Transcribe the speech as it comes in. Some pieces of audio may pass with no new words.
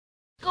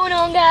What's going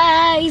on,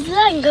 guys?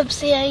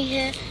 Langupsia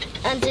here,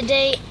 and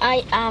today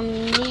I'm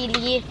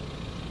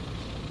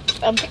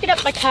picking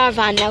up my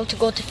caravan now to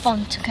go to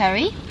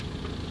Fontacurry.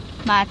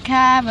 My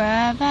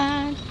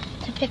caravan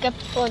to pick up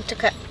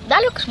Fontacurry.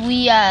 That looks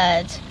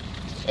weird.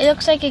 It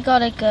looks like it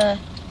got like a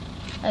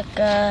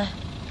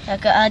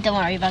don't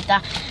worry about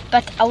that.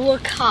 But our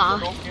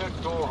car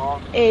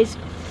is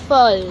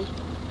full,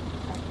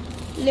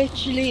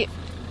 literally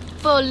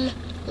full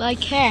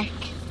like heck.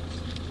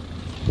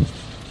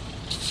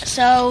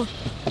 So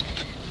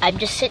I'm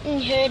just sitting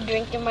here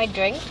drinking my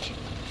drink.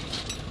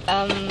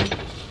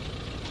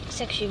 It's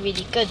actually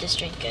really good. This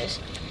drink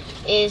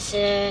is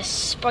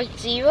Sprite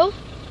Zero.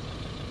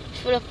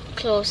 If you look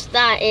close,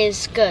 that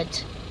is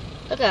good.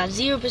 Look at that,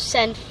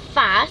 0%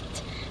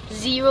 fat,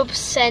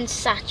 0%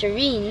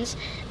 saccharines,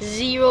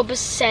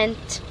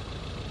 0%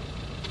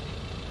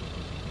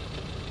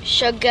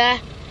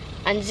 sugar,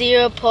 and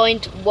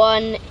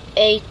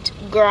 0.18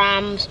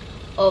 grams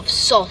of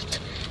salt.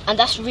 And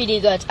that's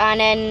really good. And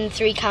then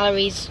 3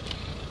 calories.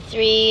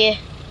 I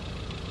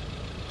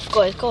forgot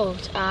what it's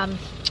called.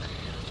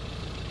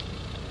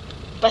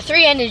 But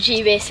 3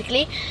 energy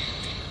basically.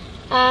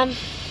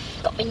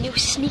 Got my new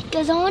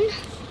sneakers on.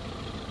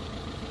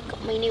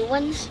 Got my new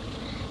ones.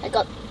 I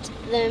got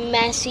the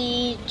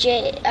Messi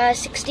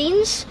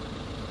 16s.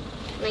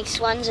 Nice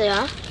ones they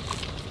are.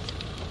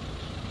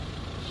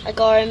 I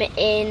got them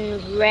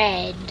in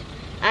red.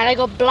 And I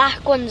got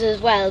black ones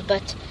as well,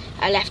 but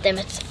I left them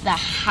at the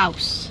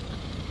house.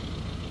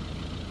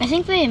 I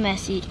think they're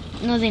Messi.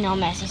 No, they're not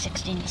Messi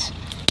 16s.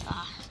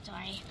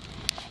 Sorry.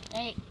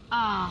 They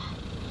are.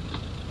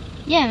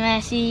 Yeah,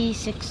 Messi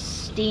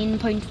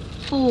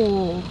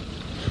 16.4.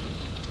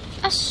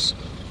 That's.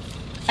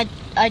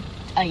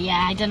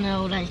 Yeah, I don't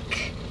know,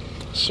 like,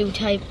 shoe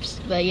types,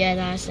 but yeah,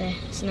 that's it.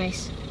 It's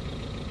nice.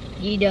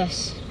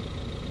 Adidas.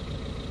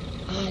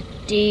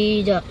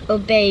 Adidas.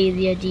 Obey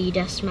the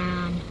Adidas,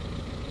 man.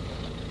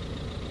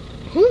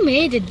 Who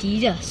made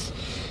Adidas?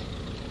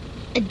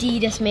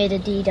 Adidas made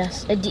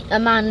Adidas. A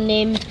man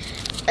named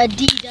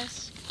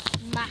Adidas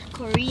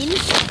Macarena.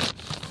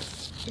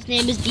 His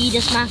name is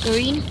Adidas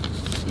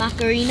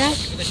Macarena.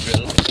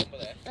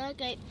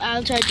 Okay,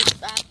 I'll try to.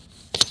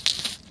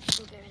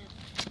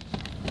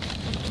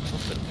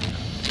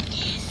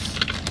 Yes.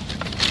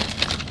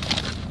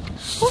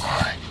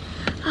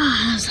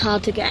 That's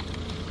hard to get.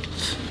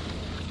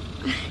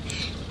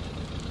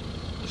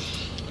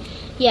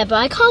 Yeah, but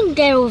I can't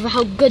get over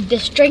how good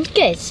this drink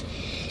is.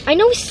 I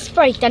know it's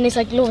Sprite and it's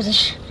like loads of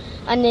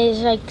and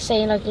it's like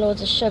saying like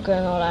loads of sugar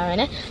and all that in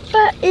it,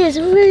 but it's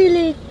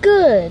really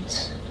good.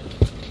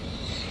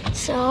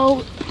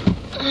 So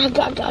there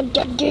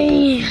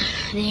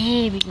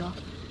we go.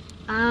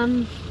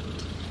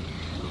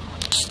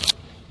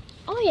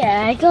 Oh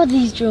yeah, I got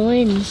these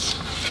drawings,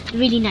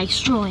 really nice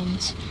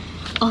drawings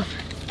of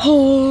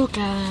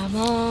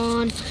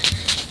Pokemon.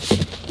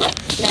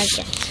 Like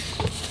it.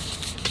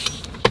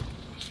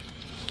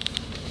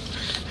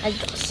 I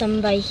got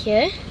some by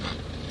here.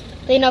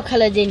 They're not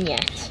coloured in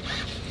yet,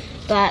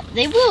 but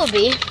they will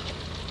be.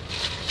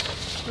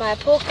 My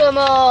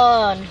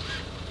Pokemon.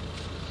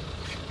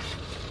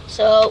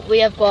 So we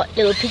have got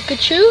little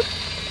Pikachu.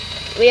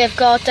 I've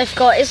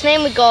got his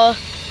name. We got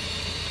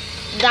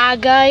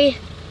that guy.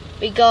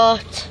 We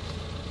got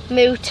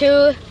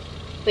Mewtwo.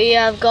 We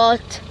have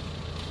got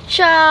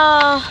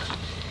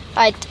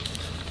Right.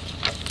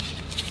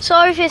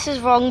 Sorry if this is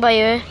wrong by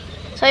you.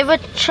 So I have a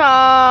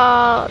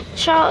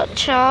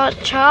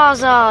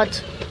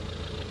Charizard,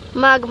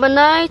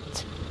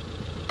 Magnemite,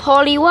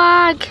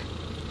 Poliwag,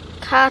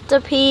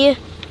 Caterpie,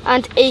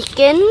 and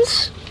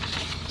Aikens.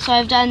 So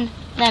I've done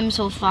them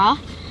so far.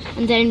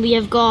 And then we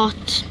have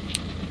got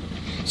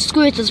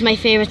Squirtle's my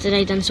favourite that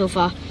I've done so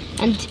far.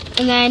 And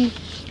then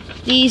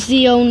these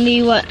the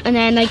only one. And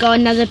then I got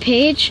another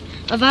page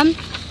of them.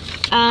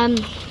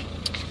 And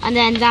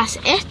then that's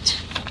it.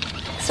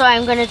 So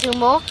I'm gonna do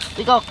more.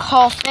 We got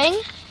Coughing.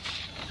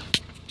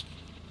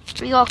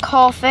 We've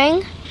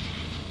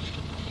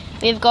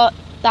got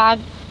that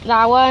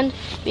one.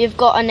 We've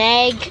got an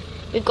egg.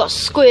 We've got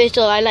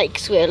Squirtle. I like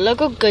Squirtle. Look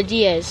how good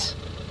he is.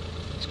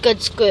 It's good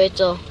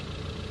Squirtle.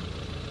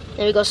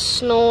 Then we got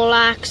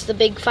Snorlax, the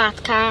big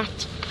fat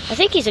cat. I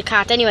think he's a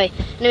cat anyway.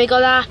 And then we got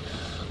that.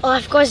 Oh,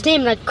 I forgot his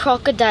name, like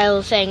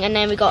crocodile thing. And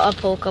then we got a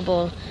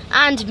Pokeball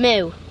and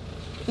Mew.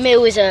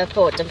 Mew is a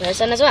important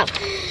person as well.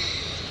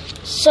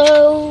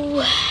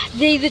 So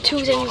these are the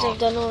 2 things I've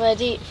done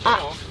already.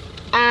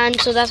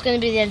 And so that's going to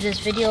be the end of this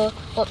video.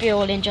 Hope you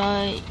all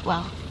enjoy.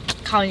 Well,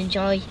 can't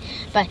enjoy.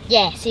 But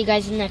yeah, see you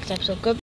guys in the next episode. Goodbye.